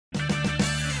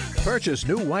Purchase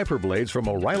new wiper blades from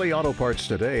O'Reilly Auto Parts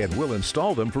today and we'll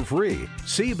install them for free.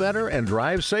 See better and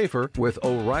drive safer with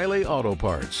O'Reilly Auto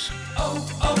Parts.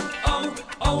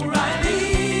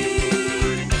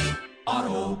 O'Reilly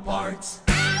Auto Parts.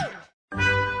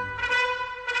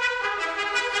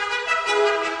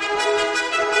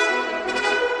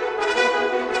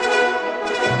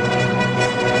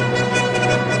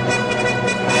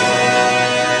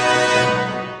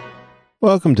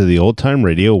 Welcome to the Old Time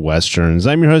Radio Westerns.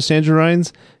 I'm your host, Andrew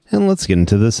Rhines, and let's get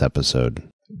into this episode.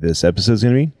 This episode is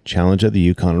going to be Challenge of the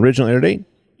Yukon. Original air date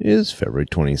is February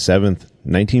 27th,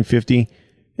 1950,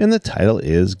 and the title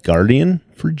is Guardian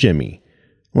for Jimmy.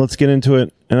 Let's get into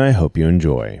it, and I hope you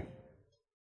enjoy.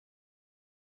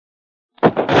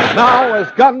 Now,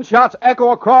 as gunshots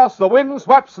echo across the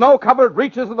wind-swept, snow-covered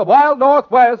reaches of the wild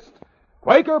Northwest,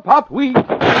 Quaker Puffed Wheat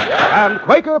and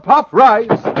Quaker Puffed Rice,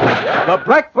 the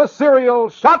breakfast cereal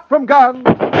shot from guns,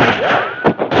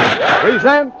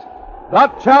 present the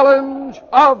Challenge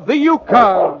of the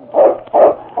Yukon.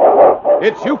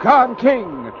 It's Yukon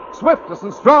King, swiftest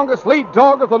and strongest lead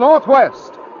dog of the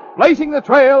Northwest, blazing the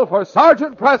trail for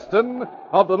Sergeant Preston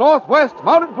of the Northwest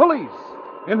Mounted Police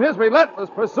in his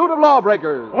relentless pursuit of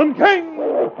lawbreakers. On King!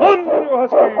 On, you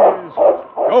Huskies!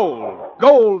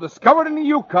 Gold discovered in the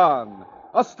Yukon.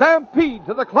 A stampede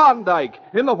to the Klondike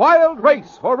in the wild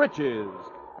race for riches.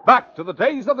 Back to the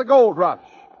days of the gold rush.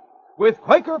 With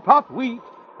Quaker Puffed Wheat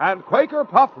and Quaker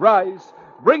Puffed Rice,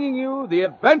 bringing you the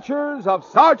adventures of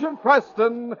Sergeant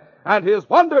Preston and his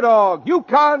wonder dog,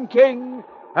 Yukon King,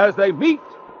 as they meet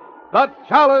the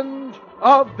Challenge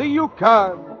of the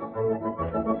Yukon.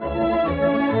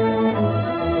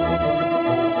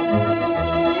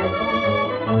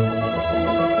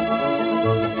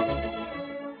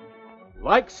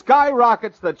 Like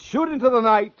skyrockets that shoot into the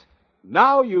night,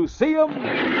 now you see 'em,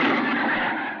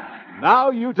 now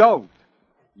you don't.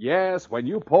 Yes, when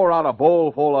you pour out a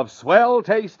bowl full of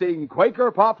swell-tasting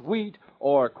Quaker Puffed Wheat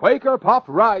or Quaker Puffed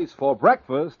Rice for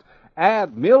breakfast,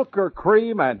 add milk or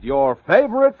cream and your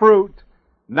favorite fruit,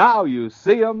 now you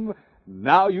see 'em,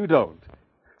 now you don't.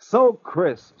 So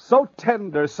crisp, so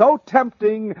tender, so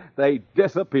tempting, they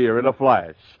disappear in a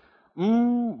flash.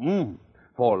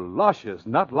 For luscious,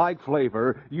 nut-like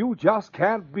flavor, you just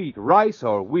can't beat rice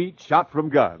or wheat shot from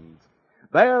guns.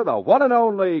 They're the one and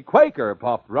only Quaker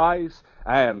Puffed Rice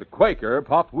and Quaker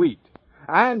Puffed Wheat.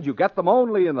 And you get them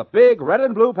only in the big red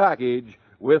and blue package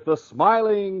with the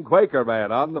smiling Quaker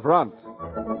man on the front.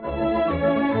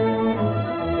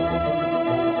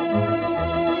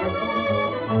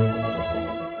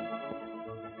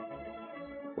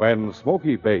 When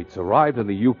Smoky Bates arrived in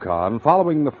the Yukon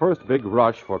following the first big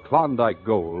rush for Klondike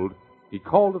gold, he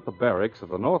called at the barracks of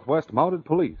the Northwest Mounted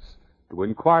Police to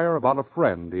inquire about a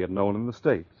friend he had known in the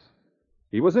States.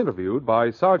 He was interviewed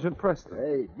by Sergeant Preston.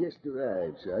 I just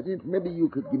arrived, Sergeant. Maybe you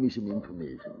could give me some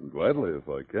information. Gladly, if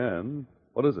I can.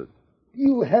 What is it? Do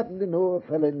you happen to know a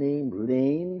fella named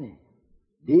Lane?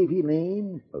 Davy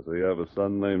Lane? Does he have a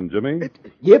son named Jimmy?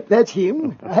 Yep, that's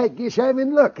him. I guess I'm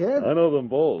in luck, huh? I know them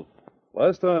both.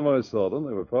 Last time I saw them,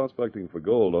 they were prospecting for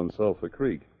gold on Sulphur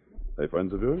Creek. They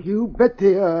friends of yours? You bet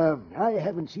they are. I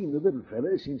haven't seen the little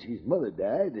fella since his mother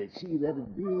died. Let's see,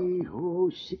 that'd be,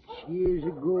 6 years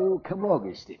ago, come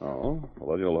August. Oh, well,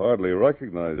 then you'll hardly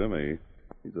recognize him.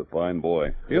 He's a fine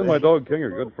boy. He and my dog King are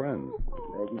good friends.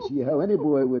 I can see how any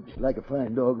boy would like a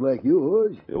fine dog like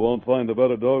yours. You won't find a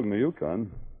better dog in the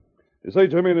Yukon. You say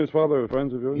Jimmy and his father are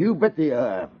friends of yours? You bet they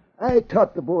are. I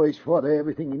taught the boy's father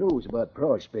everything he knows about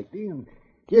prospecting, and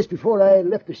just before I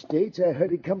left the States, I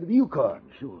heard he'd come to the Yukon.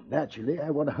 So, naturally,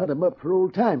 I want to hunt him up for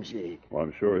old time's sake. Well,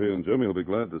 I'm sure he and Jimmy will be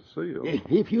glad to see you.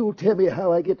 If you'll tell me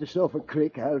how I get to Sulphur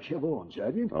Creek, I'll shove on,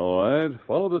 Sergeant. All right.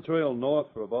 Follow the trail north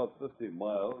for about 50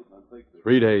 miles. And take the...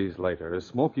 3 days later,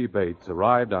 Smoky Bates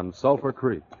arrived on Sulphur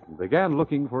Creek and began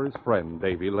looking for his friend,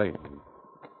 Davy Lane.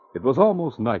 It was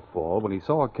almost nightfall when he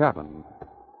saw a cabin.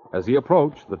 As he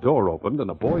approached, the door opened,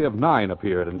 and a boy of 9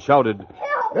 appeared and shouted,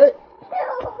 Help! Hey.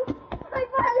 Help! My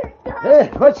father's dying! Hey,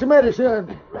 what's the matter,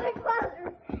 son? My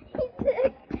father, he's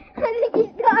sick. I think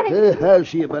he's dying. I'll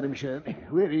see about him, son.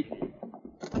 Where is he?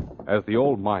 As the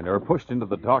old miner pushed into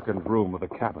the darkened room of the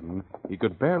cabin, he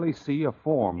could barely see a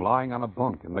form lying on a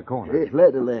bunk in the corner. Hey,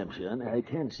 light a lamp, son. I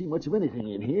can't see much of anything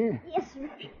in here. Yes, sir.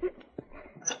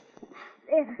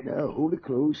 There. Now, hold it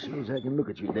close so as I can look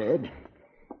at you, Dad.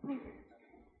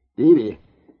 Davy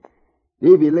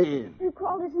Lane. You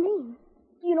called his name.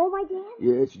 Do you know my dad?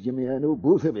 Yes, Jimmy, I know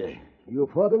both of you. Your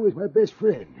father was my best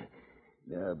friend.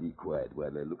 Now, be quiet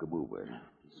while I look him over.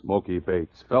 Smoky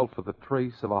Bates felt for the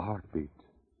trace of a heartbeat,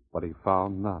 but he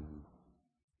found none.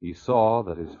 He saw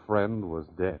that his friend was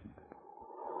dead.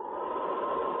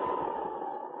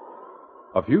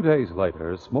 A few days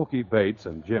later, Smoky Bates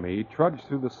and Jimmy trudged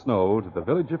through the snow to the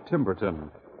village of Timberton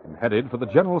and headed for the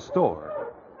general store.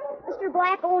 Mr.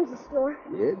 Black owns the store.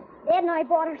 Yeah? Dad and I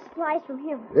bought our supplies from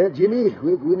him. Well, Jimmy,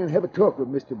 we'll go in and have a talk with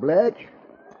Mr. Black.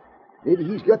 Maybe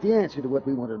he's got the answer to what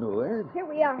we want to know, eh? Here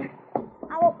we are.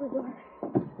 I'll open the door.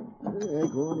 All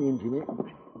right, go on in, Jimmy.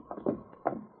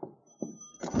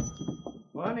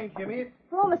 Morning, Jimmy.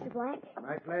 Hello, Mr. Black.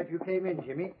 Right glad you came in,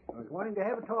 Jimmy. I was wanting to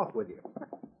have a talk with you.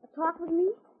 A talk with me?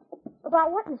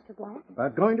 About what, Mr. Black?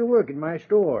 About going to work in my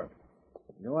store.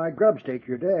 You know, I grubstaked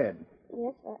your dad.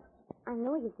 Yes, I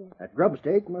know you did. That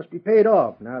grubstake must be paid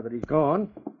off now that he's gone.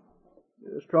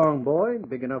 You're a strong boy,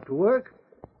 big enough to work.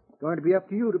 It's going to be up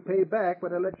to you to pay back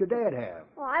what I let your dad have.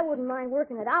 Well, I wouldn't mind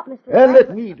working it out, Mr. And Black.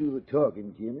 let me do the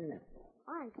talking, Jimmy.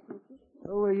 All right, Smoky.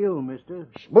 Who are you, mister?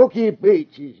 Smoky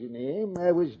Bates is the name.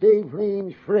 I was Dave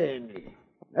Lane's friend.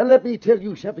 Now, let me tell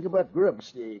you something about grub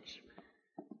steaks.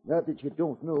 Not that you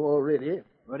don't know already.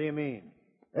 What do you mean?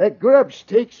 A grub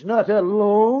steak's not a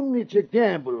loan, it's a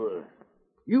gamble.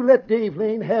 You let Dave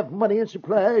Lane have money and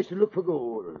supplies to look for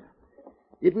gold.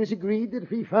 It was agreed that if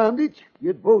he found it,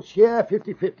 you'd both share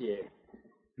 50-50. If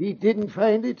he didn't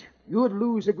find it, you'd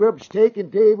lose the grub stake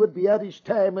and Dave would be out his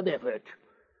time and effort.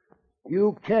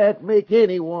 You can't make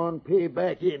anyone pay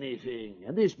back anything,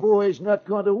 and this boy's not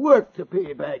going to work to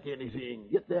pay back anything.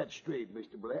 Get that straight,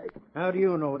 Mr. Black. How do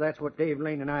you know that's what Dave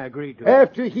Lane and I agreed to?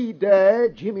 After he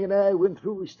died, Jimmy and I went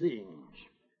through his things.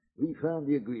 We found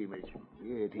the agreement.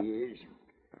 Here it is.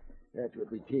 That's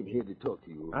what we came here to talk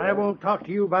to you about. I won't talk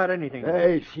to you about anything.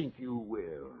 I think you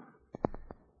will.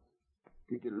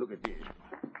 Take a look at this.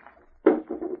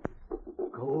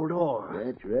 Gold ore.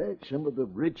 That's right. Some of the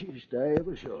richest I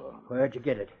ever saw. Where'd you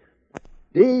get it?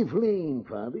 Dave Lane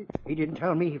found it. He didn't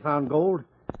tell me he found gold.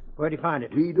 Where'd he find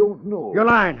it? We don't know. You're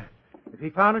lying. If he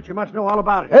found it, you must know all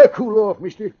about it. Hey, cool off,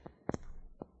 mister.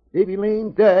 Davy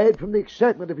Lane died from the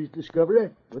excitement of his discovery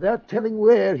without telling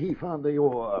where he found the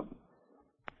ore.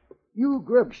 You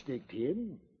grub-staked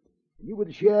him. You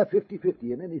would share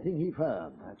 50-50 in anything he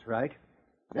found. That's right.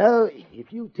 Now,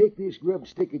 if you take this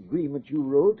grub-stick agreement you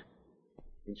wrote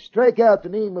and strike out the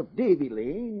name of Davy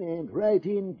Lane and write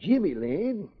in Jimmy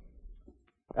Lane,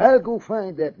 I'll go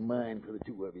find that mine for the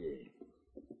two of you.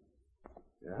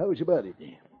 Now, how's about it?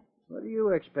 What do you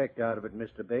expect out of it,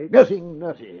 Mr. Bates?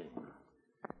 Nothing.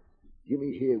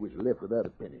 Jimmy here was left without a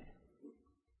penny.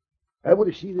 I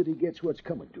want to see that he gets what's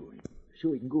coming to him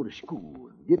so he can go to school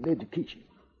and get an education.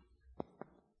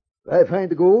 If I find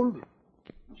the gold,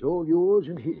 it's all yours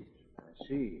and his. I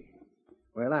see.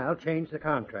 Well, I'll change the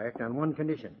contract on one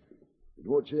condition. And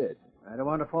what's that? I don't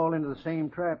want to fall into the same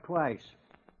trap twice.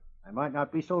 I might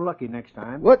not be so lucky next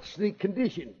time. What's the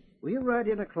condition? We'll write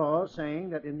in a clause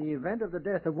saying that in the event of the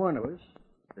death of one of us,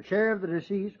 the share of the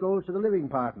deceased goes to the living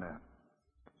partner.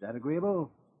 Is that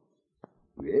agreeable?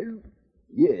 Well,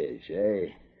 yes,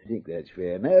 I think that's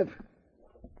fair enough.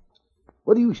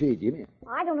 What do you say, Jimmy?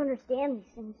 I don't understand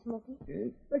these things, Smoky. Eh?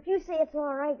 But if you say it's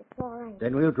all right, it's all right.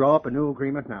 Then we'll draw up a new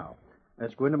agreement now.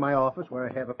 Let's go into my office where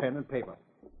I have a pen and paper.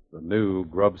 The new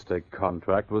grubstake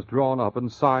contract was drawn up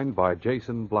and signed by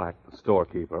Jason Black, the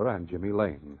storekeeper, and Jimmy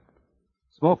Lane.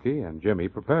 Smoky and Jimmy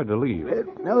prepared to leave. Well,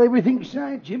 now everything's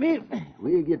signed, Jimmy.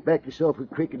 We'll get back to Sulphur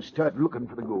Creek and start looking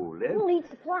for the gold, eh? We'll need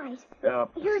supplies.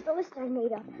 Here's the list I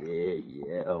made up.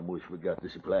 Yeah, almost forgot the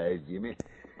supplies, Jimmy.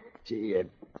 Say,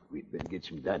 we'd better get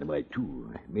some dynamite,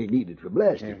 too. May need it for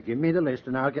blasting. Yeah, give me the list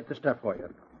and I'll get the stuff for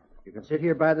you. You can sit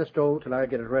here by the stove till I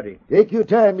get it ready. Take your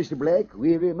time, Mr. Black.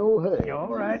 We're in no hurry. All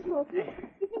right. Smoky,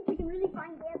 you think we can really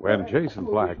find Dad? When Jason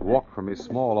Black walked from his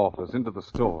small office into the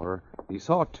store, he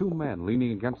saw two men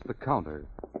leaning against the counter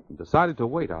and decided to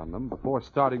wait on them before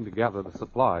starting to gather the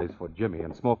supplies for Jimmy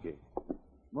and Smoky.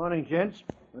 Morning, gents.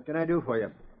 What can I do for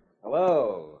you?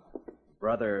 Hello,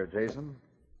 Brother Jason.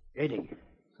 Eddie,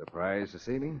 Surprised to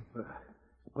see me?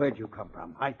 where'd you come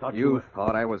from? I thought You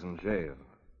thought I was in jail.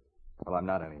 Well, I'm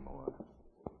not anymore.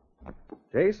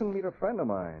 Jason, meet a friend of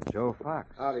mine, Joe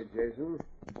Fox. Howdy, Jason.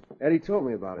 Eddie told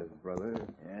me about his brother.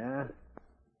 Yeah?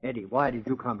 Eddie, why did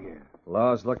you come here?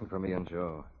 Law's looking for me and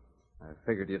Joe. I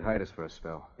figured you'd hide us for a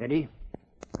spell. Eddie,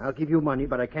 I'll give you money,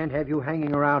 but I can't have you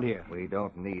hanging around here. We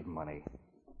don't need money.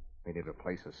 We need a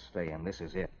place to stay, and this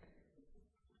is it.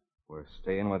 We're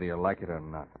staying whether you like it or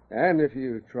not. And if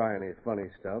you try any funny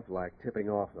stuff, like tipping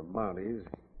off the Mounties,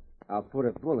 I'll put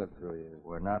a bullet through you.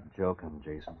 We're not joking,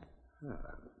 Jason.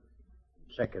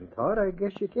 Second thought, I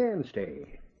guess you can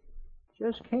stay.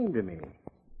 Just came to me.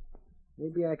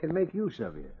 Maybe I can make use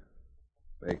of you.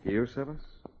 Make use of us?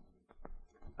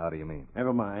 How do you mean?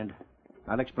 Never mind.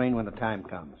 I'll explain when the time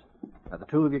comes. Now, the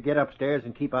two of you get upstairs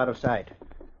and keep out of sight.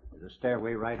 There's a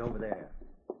stairway right over there.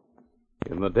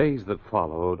 In the days that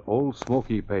followed, old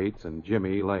Smoky Bates and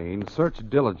Jimmy Lane searched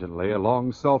diligently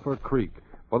along Sulphur Creek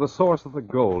for the source of the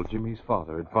gold Jimmy's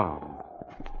father had found.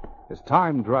 As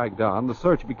time dragged on, the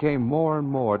search became more and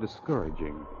more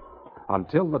discouraging,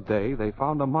 until the day they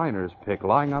found a miner's pick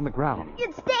lying on the ground.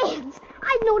 It's Dad's.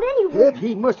 I'd known anyway. Yep,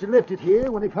 he must have left it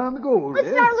here when he found the gold. Let's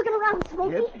start looking around,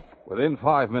 Smokey. Yep. Within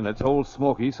 5 minutes, old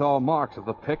Smoky saw marks of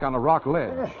the pick on a rock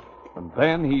ledge. And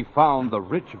then he found the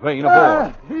rich vein of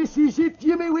ore. This is it,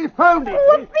 Jimmy. We found it.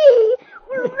 Whoopee!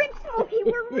 We're rich, Smokey.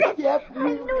 We're rich. Yep. I knew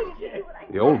you'd do it.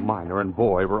 The old miner and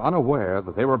boy were unaware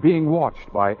that they were being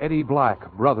watched by Eddie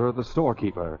Black, brother of the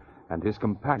storekeeper, and his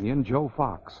companion, Joe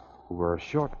Fox, who were a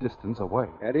short distance away.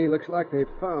 Eddie, looks like they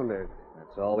found it.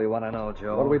 That's all we want to know,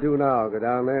 Joe. What do we do now? Go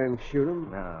down there and shoot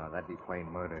him? No, that'd be plain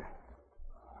murder.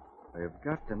 We've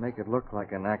got to make it look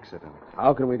like an accident.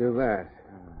 How can we do that?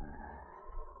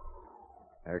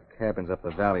 Our cabin's up the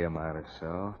valley a mile or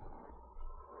so.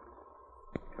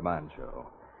 Come on, Joe.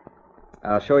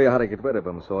 I'll show you how to get rid of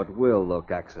him so it will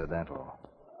look accidental.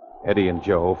 Eddie and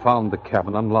Joe found the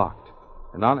cabin unlocked,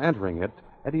 and on entering it,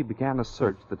 Eddie began a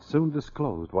search that soon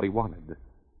disclosed what he wanted.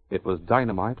 It was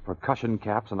dynamite, percussion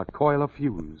caps, and a coil of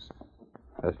fuse.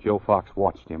 As Joe Fox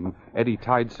watched him, Eddie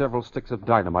tied several sticks of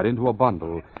dynamite into a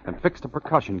bundle and fixed a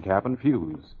percussion cap and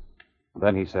fuse.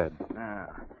 Then he said, Now,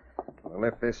 we'll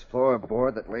lift this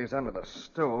floorboard that lays under the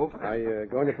stove. Are you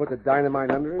going to put the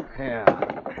dynamite under it? Yeah,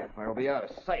 where it'll be out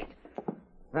of sight.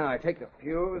 Now, I take the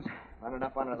fuse, run it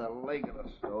up under the leg of the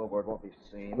stove where it won't be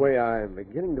seen. Wait, I'm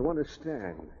beginning to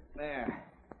understand. There.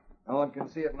 No one can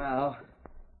see it now.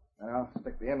 I'll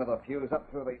stick the end of the fuse up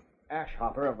through the ash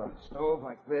hopper of the stove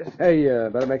like this. Hey,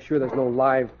 better make sure there's no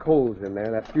live coals in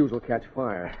there. That fuse will catch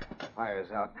fire.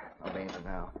 Fire's out. No danger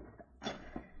now.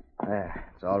 There,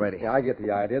 it's all ready. Yeah, I get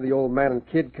the idea. The old man and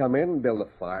kid come in and build a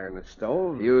fire in the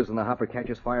stove. Fuse in the hopper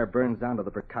catches fire, burns down to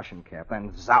the percussion cap.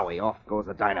 Then, zowie, off goes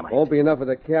the dynamite. Won't be enough of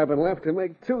the cabin left to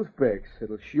make toothpicks.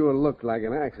 It'll sure look like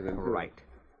an accident. Too. Right.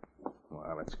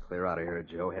 Well, let's clear out of here,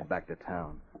 Joe. Head back to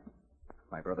town.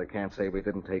 My brother can't say we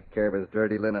didn't take care of his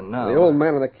dirty linen now. The old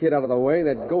man and the kid out of the way,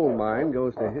 that gold mine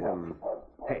goes to him.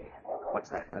 Hey, what's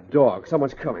that? A dog.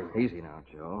 Someone's coming. Easy now,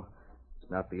 Joe.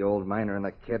 It's not the old miner and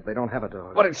the kid. They don't have a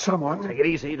dog. But it's someone. Take it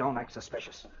easy. Don't act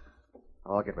suspicious.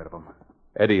 I'll get rid of them.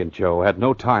 Eddie and Joe had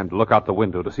no time to look out the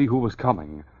window to see who was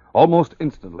coming. Almost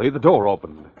instantly, the door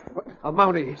opened. A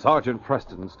Mountie. Sergeant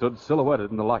Preston stood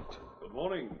silhouetted in the light. Good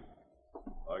morning.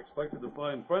 I expected to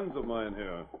find friends of mine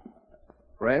here.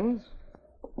 Friends?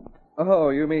 Oh,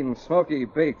 you mean Smoky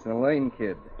Bates and the Lane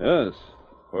kid. Yes.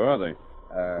 Where are they?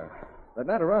 They're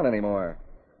not around anymore.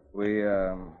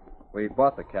 We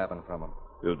bought the cabin from them.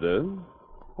 You did?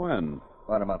 When?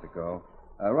 About a month ago.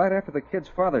 Right after the kid's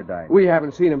father died. We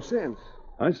haven't seen him since.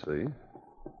 I see.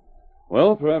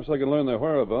 Well, perhaps I can learn their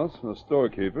whereabouts from the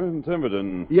storekeeper in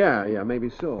Timberton. Yeah, maybe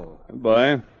so.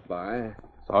 Goodbye. Bye.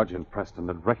 Sergeant Preston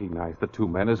had recognized the two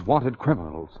men as wanted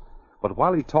criminals. But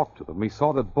while he talked to them, he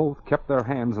saw that both kept their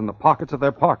hands in the pockets of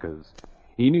their parkas.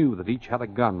 He knew that each had a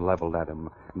gun leveled at him,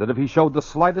 and that if he showed the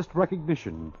slightest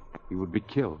recognition, he would be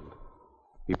killed.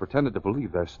 He pretended to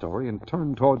believe their story and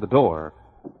turned toward the door.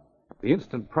 The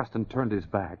instant Preston turned his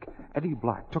back, Eddie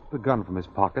Black took the gun from his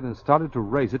pocket and started to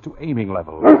raise it to aiming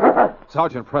level.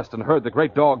 Sergeant Preston heard the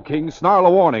great dog King snarl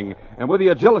a warning, and with the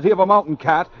agility of a mountain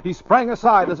cat, he sprang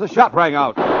aside as the shot rang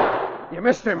out. You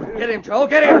missed him. Get him, Joe.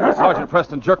 Get him. Sergeant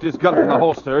Preston jerked his gun from the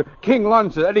holster. King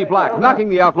lunged at Eddie Black, knocking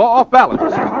the outlaw off balance.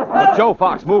 But Joe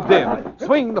Fox moved in,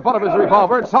 swinging the butt of his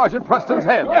revolver at Sergeant Preston's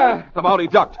head. The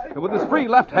Mountie ducked, and with his free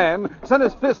left hand, sent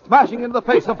his fist smashing into the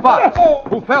face of Fox,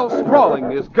 who fell sprawling,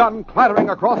 his gun clattering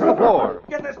across the floor.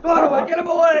 Get this dog away. Get him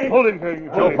away. Hold him, King.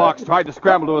 Joe Fox tried to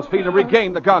scramble to his feet and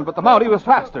regain the gun, but the Mountie was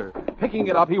faster. Picking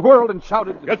it up, he whirled and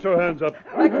shouted, Get your hands up.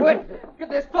 I quit. Get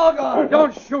this dog on.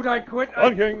 Don't shoot, I quit.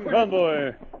 On, King. Convoy.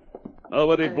 Now,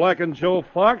 Eddie Black and Joe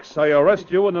Fox, I arrest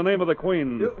you in the name of the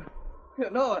Queen. You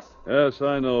know us. Yes,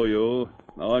 I know you.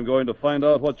 Now I'm going to find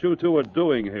out what you two are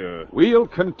doing here. We'll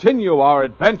continue our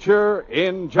adventure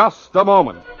in just a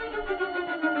moment.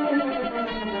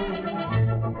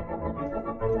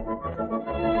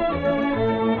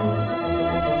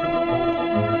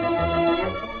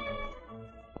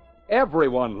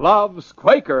 Everyone loves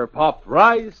Quaker puffed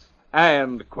rice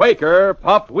and Quaker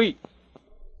puffed wheat.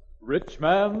 Rich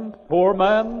man, poor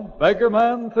man, beggar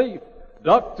man, thief,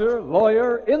 doctor,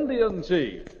 lawyer, Indian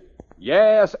chief.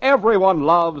 Yes, everyone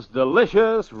loves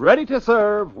delicious,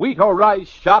 ready-to-serve wheat or rice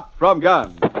shot from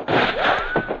guns.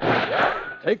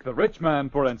 Take the rich man,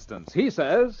 for instance. He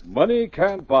says, Money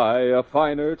can't buy a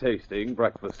finer tasting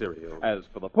breakfast cereal. as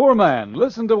for the poor man,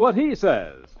 listen to what he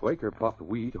says. Quaker puffed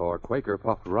wheat or Quaker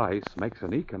puffed rice makes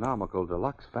an economical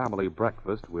deluxe family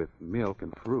breakfast with milk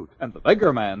and fruit. And the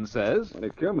beggar man says, When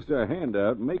it comes to a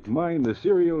handout, make mine the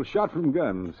cereal shot from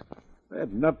guns.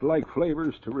 That nut-like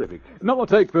flavor's terrific. no,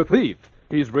 take the thief.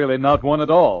 He's really not one at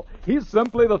all. He's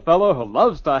simply the fellow who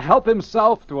loves to help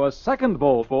himself to a second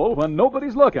bowlful when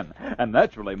nobody's looking. And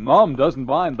naturally, Mom doesn't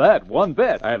mind that one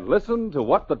bit. And listen to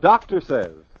what the doctor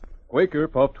says. Quaker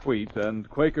puffed wheat and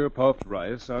Quaker puffed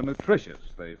rice are nutritious.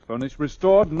 They furnish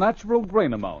restored natural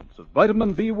grain amounts of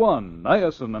vitamin B1,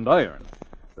 niacin, and iron.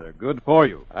 They're good for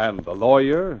you. And the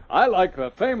lawyer? I like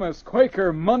the famous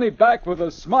Quaker money back with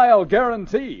a smile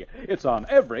guarantee. It's on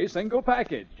every single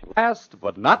package. Last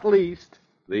but not least,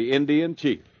 the Indian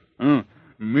chief.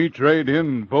 Me trade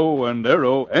in bow and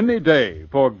arrow any day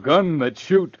for gun that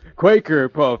shoot Quaker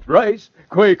puffed rice,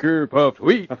 Quaker puffed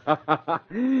wheat.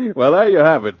 Well, there you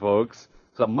have it, folks.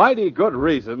 Some mighty good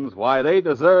reasons why they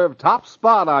deserve top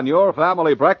spot on your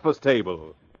family breakfast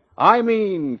table. I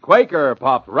mean Quaker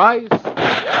puffed rice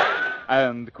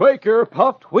and Quaker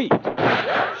puffed wheat.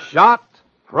 Shot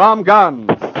from guns.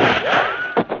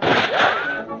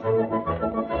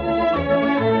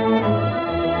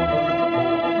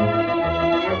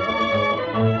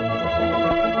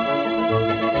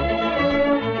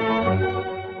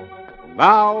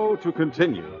 Now to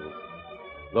continue.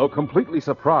 Though completely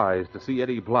surprised to see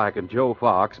Eddie Black and Joe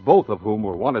Fox, both of whom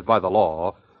were wanted by the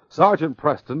law, Sergeant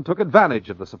Preston took advantage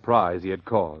of the surprise he had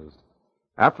caused.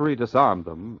 After he disarmed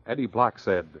them, Eddie Black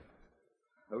said,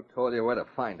 Who told you where to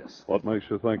find us? What makes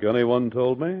you think anyone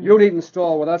told me? You needn't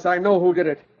stall with us. I know who did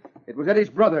it. It was Eddie's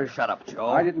brother. Shut up, Joe.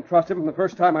 I didn't trust him from the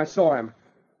first time I saw him.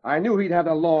 I knew he'd have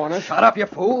the law on us. Shut up, you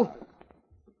fool.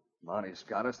 Monty's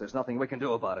got us. There's nothing we can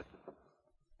do about it.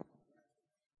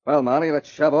 Well, Monty, let's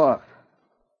shove off.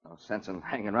 No sense in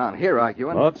hanging around here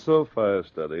arguing. Not so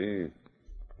fast, Eddie.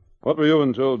 What were you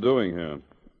and Joe doing here?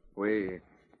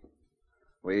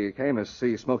 We came to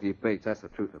see Smoky Bates. That's the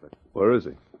truth of it. Where is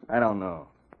he? I don't know.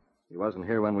 He wasn't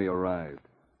here when we arrived.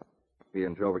 He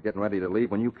and Joe were getting ready to leave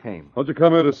when you came. What'd you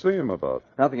come here to see him about?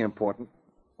 Nothing important.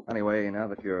 Anyway, now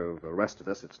that you've arrested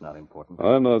us, it's not important.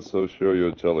 I'm not so sure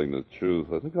you're telling the truth.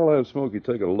 I think I'll have Smoky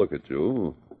take a look at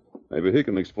you. Maybe he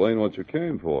can explain what you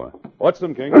came for. Watch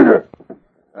them, King.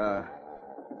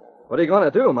 What are you going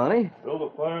to do, Monty? Build a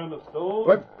fire in the stove?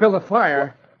 What? Build a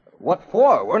fire? What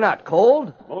for? We're not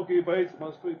cold. Smoky Bates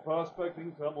must be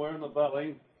prospecting somewhere in the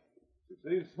valley. If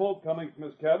he sees smoke coming from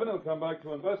his cabin, he'll come back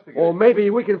to investigate. Or maybe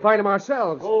we can find him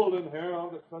ourselves. Cold in here. I'll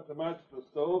get such a match to the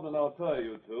stove, and I'll tie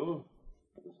you two.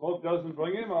 If the smoke doesn't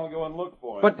bring him, I'll go and look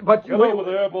for him. But Get over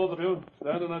there, both of you.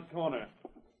 Stand in that corner.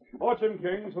 Watch him,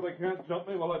 King, so they can't jump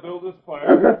me while I build this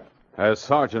fire. As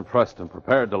Sergeant Preston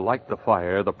prepared to light the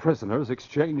fire, the prisoners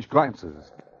exchanged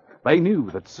glances. They knew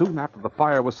that soon after the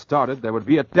fire was started, there would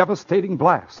be a devastating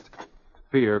blast.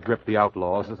 Fear gripped the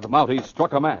outlaws as the Mountie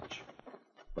struck a match.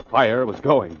 The fire was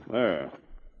going. There.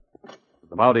 As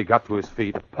the Mountie got to his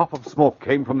feet, a puff of smoke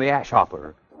came from the ash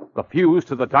hopper. The fuse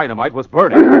to the dynamite was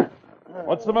burning.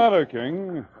 What's the matter,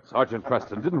 King? Sergeant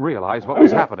Preston didn't realize what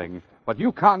was happening, but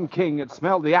Yukon King had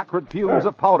smelled the acrid fumes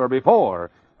of powder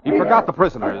before. He forgot the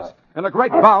prisoners. In a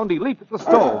great bound, he leaped at the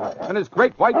stove, and his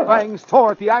great white fangs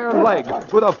tore at the iron leg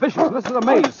with a viciousness that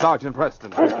amazed Sergeant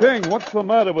Preston. King, what's the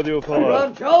matter with you fellows?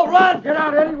 Run, Joe, run! Get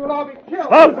out, Eddie. We'll all be killed.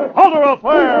 Stop! Hold her, I'll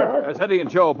fire! As Eddie and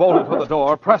Joe bolted for the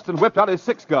door, Preston whipped out his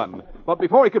 6-gun. But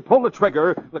before he could pull the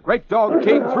trigger, the great dog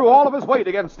King threw all of his weight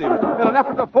against him in an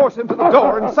effort to force him to the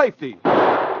door in safety.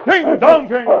 King, down,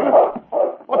 King!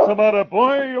 What's the matter,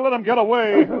 boy? You let him get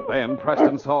away. Then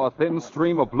Preston saw a thin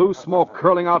stream of blue smoke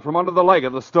curling out from under the leg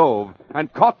of the stove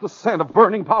and caught the scent of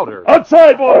burning powder.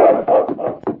 Outside, boy!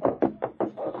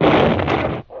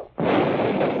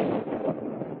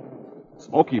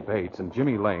 Smoky Bates and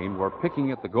Jimmy Lane were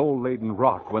picking at the gold-laden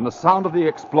rock when the sound of the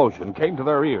explosion came to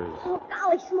their ears. Oh,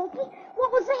 golly, Smokey.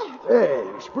 What was that?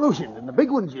 Hey, explosion, and the big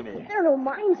one, Jimmy. There are no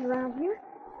mines around here.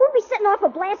 Who'd be setting off a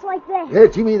blast like that? Yeah,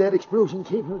 Jimmy, that explosion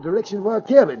came from the direction of our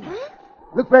cabin. Huh?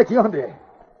 Look back yonder.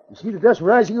 You see the dust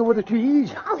rising over the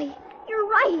trees? Golly, you're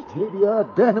right. Maybe our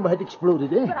dynamite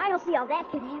exploded, eh? But I don't see how that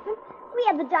could happen. We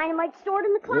have the dynamite stored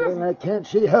in the closet. Well, I can't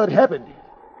say how it happened.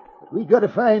 But we got to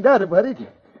find out about it.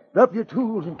 Drop your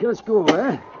tools and let's go,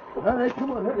 eh? All right,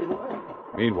 come on, hurry, boy.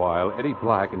 Meanwhile, Eddie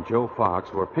Black and Joe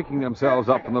Fox were picking themselves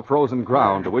up from the frozen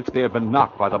ground to which they had been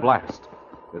knocked by the blast.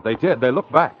 As they did, they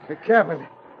looked back. The cabin.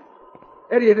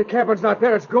 Eddie, the cabin's not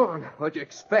there. It's gone. What'd you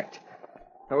expect?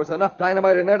 There was enough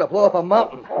dynamite in there to blow up a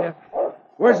mountain. Yeah.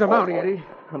 Where's the Mountie, Eddie?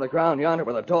 On the ground yonder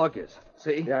where the dog is.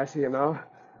 See? Yeah, I see him now.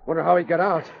 Wonder how he got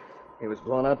out. He was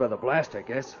blown out by the blast, I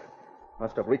guess.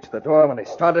 Must have reached the door when they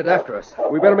started after us.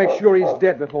 We better make sure he's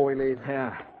dead before we leave.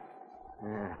 Yeah.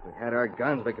 If we had our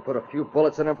guns, we could put a few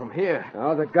bullets in him from here.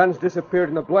 Now, the guns disappeared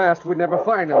in the blast. We'd never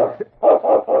find them.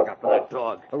 Look out for that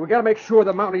dog. But we gotta make sure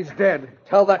the Mounty's dead.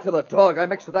 Tell that to the dog. I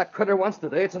mixed with that critter once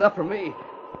today. It's enough for me.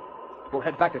 We'll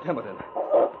head back to Timberton.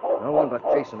 No one but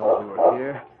Jason knows we were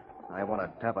here. I want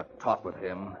to have a talk with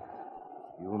him.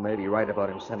 You may be right about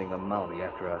him sending the Mountie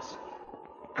after us.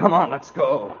 Come on, let's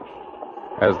go.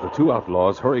 As the two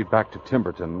outlaws hurried back to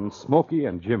Timberton, Smoky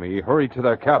and Jimmy hurried to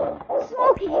their cabin.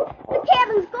 Smoky, the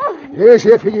cabin's gone. Yes,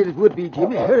 I figured it would be,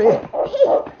 Jimmy. Hurry.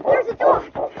 Hey, there's a dog.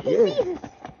 He sees us.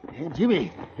 Hey,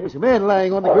 Jimmy, there's a man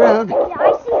lying on the ground. Yeah,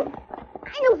 I see him.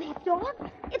 I know that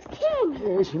dog. It's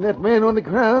King. Yes, and that man on the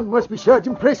ground must be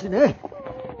Sergeant Preston, eh?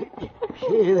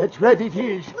 Yeah, that's right, it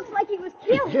is. Looks like he was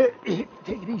killed.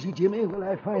 Take it easy, Jimmy, while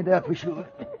I find out for sure.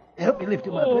 Help me lift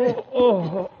him up, eh?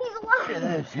 He's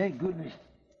alive. Thank goodness.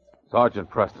 Sergeant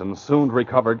Preston soon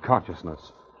recovered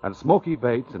consciousness, and Smoky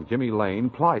Bates and Jimmy Lane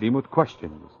plied him with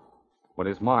questions. When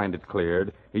his mind had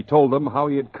cleared, he told them how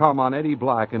he had come on Eddie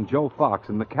Black and Joe Fox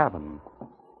in the cabin.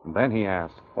 And then he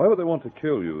asked, Why would they want to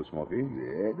kill you, Smoky?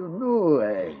 I don't know.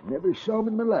 I never saw him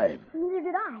in my life. Neither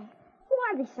did I. Who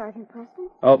are they, Sergeant Preston?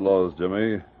 Outlaws,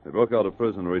 Jimmy. They broke out of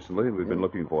prison recently, and we've been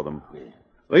looking for them.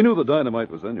 They knew the dynamite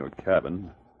was in your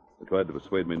cabin. They tried to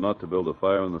persuade me not to build a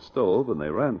fire in the stove, and they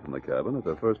ran from the cabin at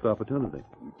their first opportunity.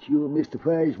 It sure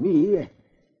mystifies me.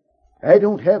 I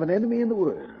don't have an enemy in the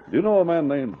world. Do you know a man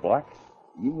named Black?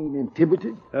 You mean in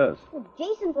Timberton? Yes. Well,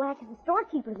 Jason Black is the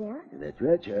storekeeper there. That's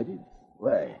right, Sergeant.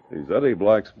 Why? He's Eddie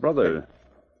Black's brother.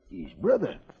 His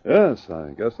brother? Yes,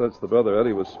 I guess that's the brother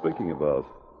Eddie was speaking about.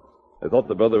 I thought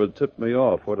the brother had tipped me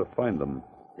off where to find them.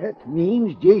 That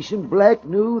means Jason Black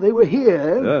knew they were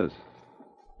here. Yes.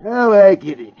 Now I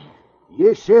get it.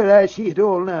 Yes, sir, I see it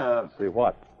all now. See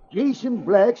what? Jason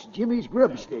Black's Jimmy's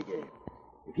grubstaker.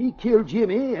 If he killed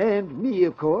Jimmy, and me,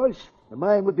 of course, the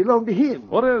mine would belong to him.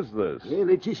 What is this? Well,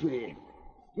 it's this way.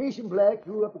 Jason Black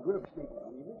threw up a grubstaker.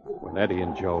 When Eddie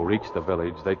and Joe reached the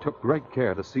village, they took great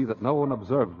care to see that no one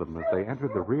observed them as they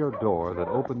entered the rear door that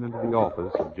opened into the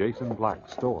office of Jason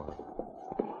Black's store.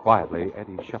 Quietly,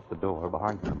 Eddie shut the door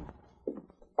behind them.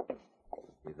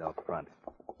 He's out front.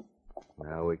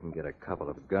 Now we can get a couple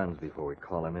of guns before we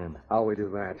call him in. How'll we do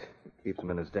that? Keeps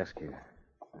them in his desk here.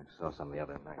 I saw some the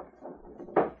other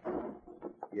night.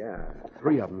 Yeah,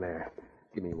 3 of them there.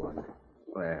 Give me one.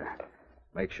 There.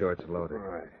 Make sure it's loaded. All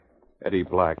right. Eddie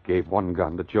Black gave one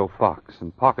gun to Joe Fox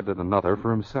and pocketed another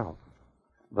for himself.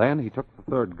 Then he took the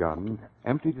third gun,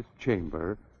 emptied its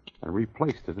chamber, and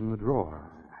replaced it in the drawer.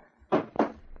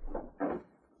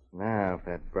 Now, if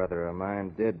that brother of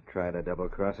mine did try to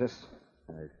double-cross us,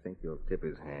 I think you'll tip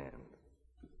his hand.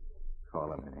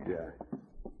 Call him in here.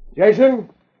 Yeah. Jason?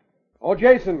 Oh,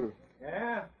 Jason.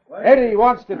 Yeah? Eddie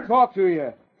wants to talk to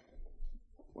you.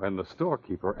 When the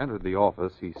storekeeper entered the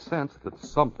office, he sensed that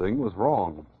something was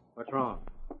wrong. What's wrong?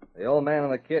 The old man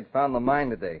and the kid found the mine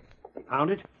today. They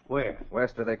found it? Where?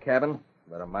 West of their cabin,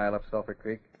 about a mile up Sulphur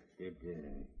Creek. Did you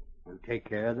take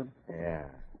care of them? Yeah.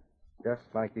 Just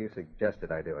like you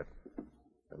suggested I do it.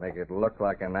 To make it look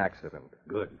like an accident.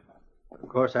 Good. But of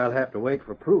course, I'll have to wait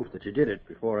for proof that you did it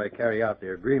before I carry out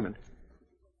the agreement.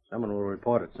 Someone will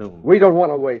report it soon. We don't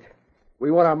want to wait.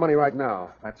 We want our money right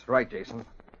now. That's right, Jason.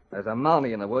 There's a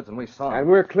Mountie in the woods, and we saw him. And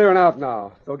we're clearing out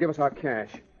now, so give us our cash.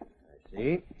 I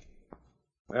see.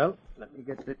 Well, let me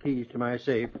get the keys to my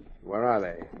safe. Where are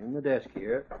they? In the desk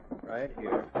here. Right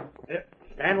here.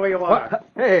 Stand where you are. What?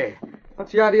 Hey,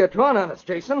 what's the idea of drawing on us,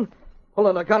 Jason?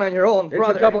 Pulling a gun on your own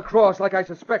brother. It's a double cross like I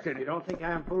suspected. You don't think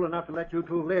I'm fool enough to let you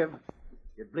two live?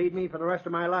 You'd bleed me for the rest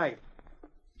of my life.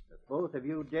 If both of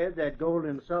you dead, that gold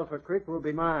in Sulphur Creek will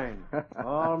be mine.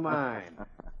 All mine.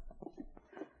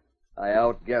 I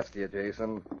outguessed you,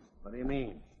 Jason. What do you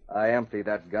mean? I emptied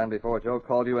that gun before Joe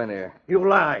called you in here. You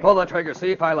lied. Pull the trigger,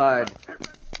 see if I lied.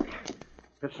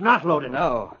 It's not loaded.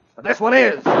 No, but this one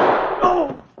is.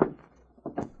 Oh!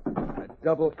 A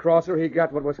double crosser, he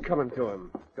got what was coming to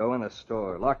him. Go in the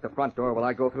store. Lock the front door while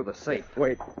I go through the safe.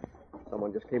 Wait.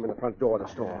 Someone just came in the front door of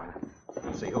the store.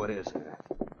 Let's see who it is.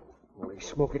 Holy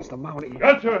smoke, it's the Mountie.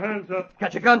 Get your hands up.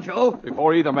 Catch a gun, Joe.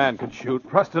 Before either man could shoot,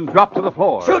 Preston dropped to the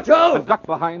floor. Shoot, Joe! And ducked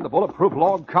behind the bulletproof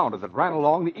log counter that ran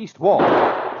along the east wall.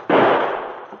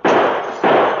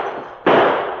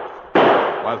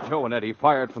 While Joe and Eddie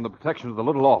fired from the protection of the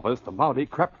little office, the Mountie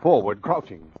crept forward,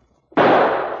 crouching.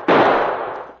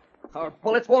 Our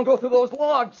bullets won't go through those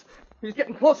logs. He's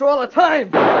getting closer all the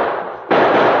time.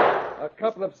 A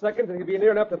couple of seconds and he'll be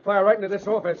near enough to fire right into this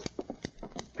office.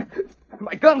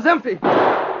 My gun's empty.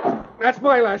 That's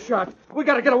my last shot. We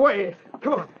gotta get away.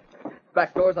 Come on.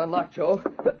 Back door's unlocked, Joe.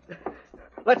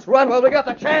 Let's run while we got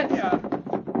the chance.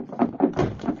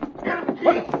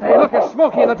 Hey, look, it's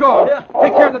Smokey in the dog. Yeah.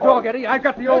 Take care of the dog, Eddie. I've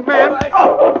got the old man.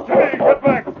 Jimmy, get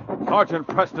back! Sergeant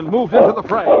Preston moved into the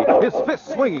fray, his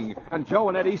fists swinging, and Joe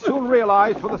and Eddie soon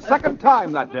realized for the second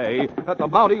time that day that the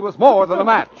Mountie was more than a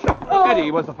match.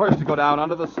 Eddie was the first to go down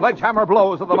under the sledgehammer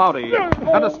blows of the Mountie,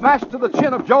 and a smash to the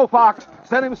chin of Joe Fox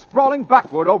sent him sprawling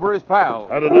backward over his pal.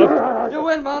 Had enough? You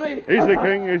win, Mountie. Easy,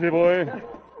 King, easy, boy.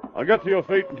 Now get to your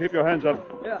feet and keep your hands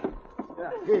up. Yeah.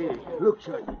 Hey, look,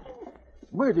 Sergeant.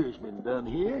 Murder's been done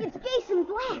here. It's Jason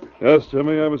Black. Yes,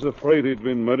 Jimmy, I was afraid he'd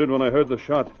been murdered when I heard the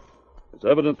shot. It's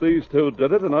evident these two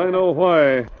did it, and I know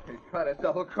why. He tried to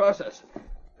double-cross us,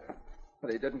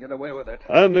 but he didn't get away with it.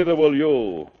 And neither will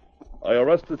you. I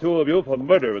arrest the two of you for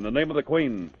murder in the name of the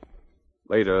Queen.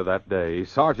 Later that day,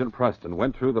 Sergeant Preston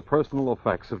went through the personal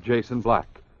effects of Jason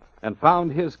Black and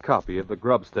found his copy of the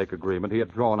grubstake agreement he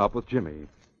had drawn up with Jimmy.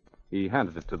 He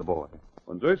handed it to the boy.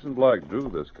 When Jason Black drew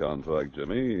this contract,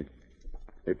 Jimmy,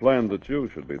 he planned that you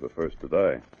should be the first to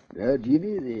die. Now,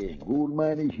 Jimmy, the gold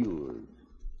mine is yours.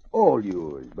 All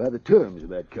yours by the terms of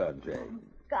that contract.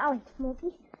 Golly, Smokey.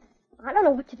 I don't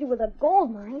know what to do with a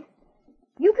gold mine.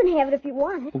 You can have it if you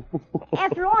want it.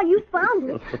 After all, you found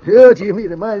it. Oh, Jimmy,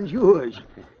 the mine's yours.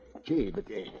 Say, but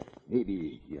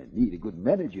maybe you need a good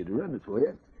manager to run it for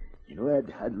you. You know,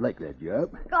 I'd like that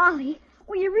job. Golly,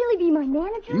 will you really be my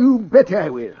manager? You bet I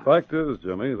will. Fact is,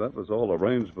 Jimmy, that was all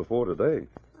arranged before today.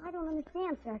 I don't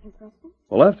understand, Sergeant Preston.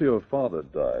 Well, after your father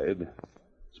died,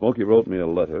 Smokey wrote me a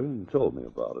letter and told me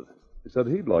about it. He said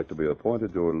he'd like to be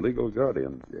appointed your legal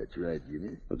guardian. That's right,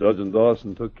 Jimmy. The judge in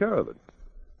Dawson took care of it.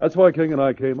 That's why King and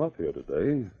I came up here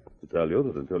today, to tell you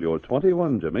that until you're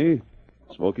 21, Jimmy,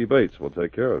 Smokey Bates will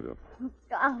take care of you. Oh,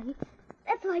 golly,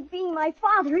 that's like being my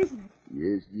father, isn't it?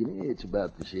 Yes, Jimmy, it's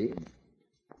about the same.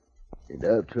 And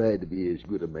I'll try to be as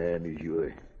good a man as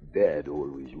your dad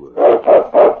always was.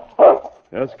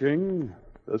 Yes, King,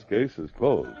 this case is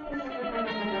closed.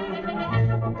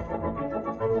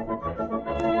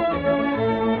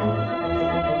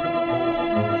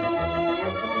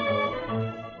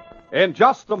 In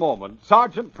just a moment,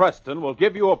 Sergeant Preston will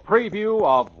give you a preview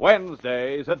of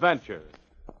Wednesday's adventure.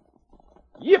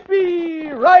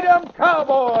 Yippee! Ride 'em,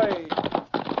 cowboy!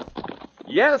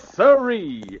 Yes,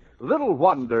 sirree. Little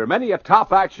wonder many a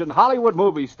top-action Hollywood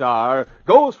movie star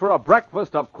goes for a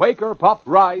breakfast of Quaker puffed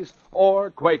rice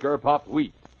or Quaker puffed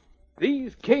wheat.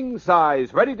 These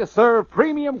king-size, ready-to-serve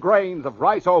premium grains of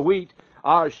rice or wheat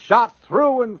are shot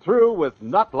through and through with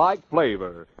nut-like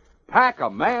flavor. Pack a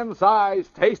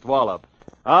man-sized taste wallop.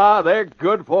 Ah, they're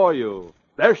good for you.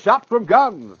 They're shot from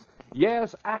guns.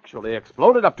 Yes, actually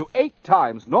exploded up to 8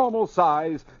 times normal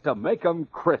size to make 'em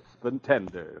crisp and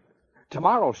tender.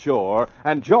 Tomorrow, sure,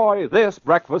 enjoy this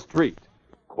breakfast treat.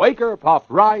 Quaker puffed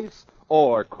rice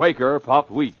or Quaker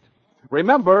puffed wheat.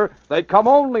 Remember, they come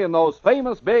only in those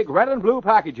famous big red and blue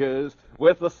packages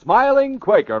with the smiling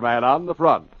Quaker man on the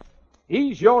front.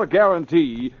 He's your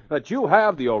guarantee that you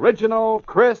have the original,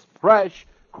 crisp, fresh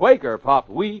Quaker puffed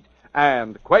wheat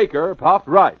and Quaker puffed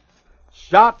rice.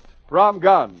 Shot from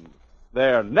guns.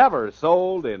 They're never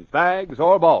sold in bags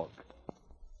or bulk.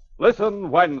 Listen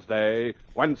Wednesday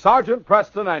when Sergeant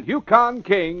Preston and Yukon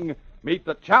King meet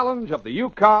the challenge of the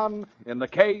Yukon in the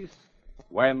case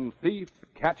When Thief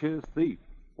Catches Thief.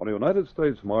 When a United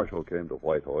States Marshal came to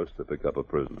Whitehorse to pick up a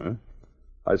prisoner,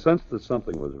 I sensed that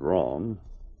something was wrong,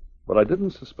 but I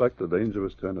didn't suspect the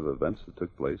dangerous turn of events that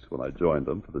took place when I joined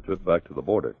them for the trip back to the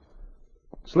border.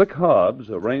 Slick Hobbs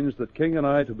arranged that King and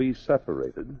I to be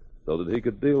separated so that he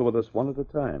could deal with us one at a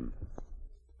time.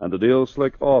 And the deal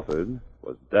Slick offered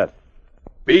was death.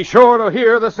 Be sure to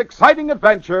hear this exciting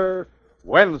adventure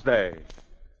Wednesday.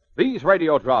 These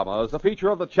radio dramas, a feature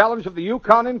of the Challenge of the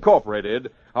Yukon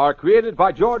Incorporated, are created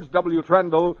by George W.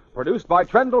 Trendle, produced by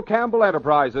Trendle Campbell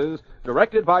Enterprises,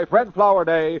 directed by Fred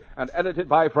Flowerday, and edited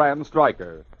by Fran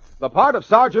Stryker. The part of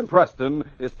Sergeant Preston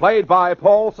is played by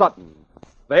Paul Sutton.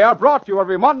 They are brought to you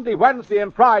every Monday, Wednesday,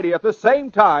 and Friday at the same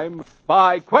time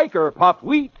by Quaker Puffed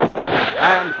Wheat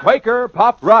and Quaker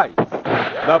Puffed Rice,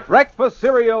 the breakfast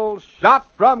cereal shot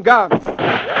from guns.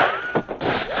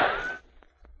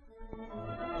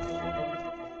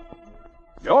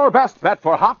 Your best bet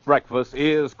for hot breakfast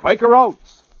is Quaker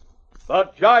Oats. The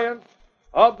giant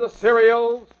of the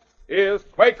cereals is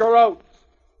Quaker Oats.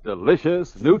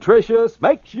 Delicious, nutritious,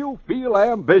 makes you feel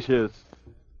ambitious.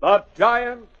 The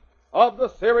giant of the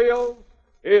cereals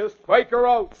is Quaker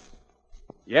Oats.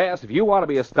 Yes, if you want to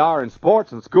be a star in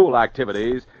sports and school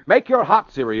activities, make your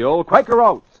hot cereal Quaker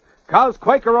Oats. 'Cause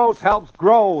Quaker Oats helps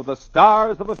grow the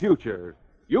stars of the future.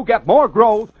 You get more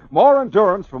growth, more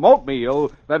endurance from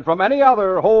oatmeal than from any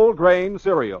other whole grain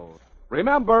cereal.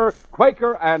 Remember,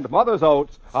 Quaker and Mother's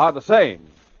Oats are the same.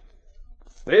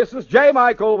 This is J.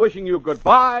 Michael wishing you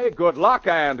goodbye, good luck,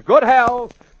 and good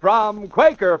health from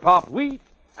Quaker Puffed Wheat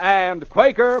and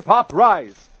Quaker Puffed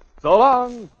Rice. So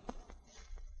long.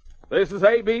 This is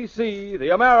ABC,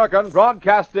 the American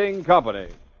Broadcasting Company.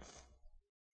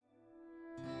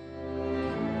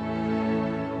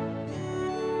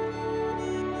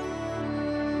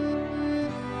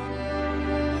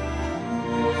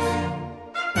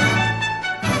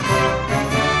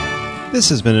 This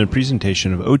has been a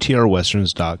presentation of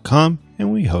OTRWesterns.com,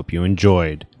 and we hope you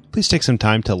enjoyed. Please take some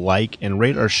time to like and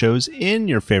rate our shows in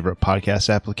your favorite podcast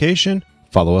application.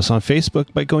 Follow us on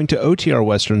Facebook by going to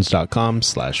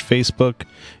OTRWesterns.com/Facebook.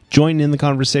 Join in the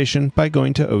conversation by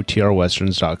going to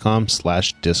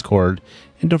OTRWesterns.com/Discord.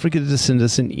 And don't forget to send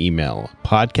us an email,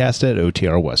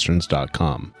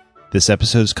 podcast@OTRWesterns.com. This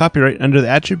episode is copyright under the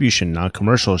Attribution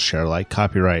Non-Commercial Share Alike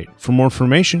copyright. For more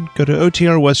information, go to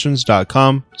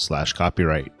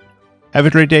OTRWesterns.com/copyright. Have a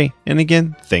great day, and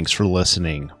again, thanks for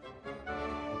listening.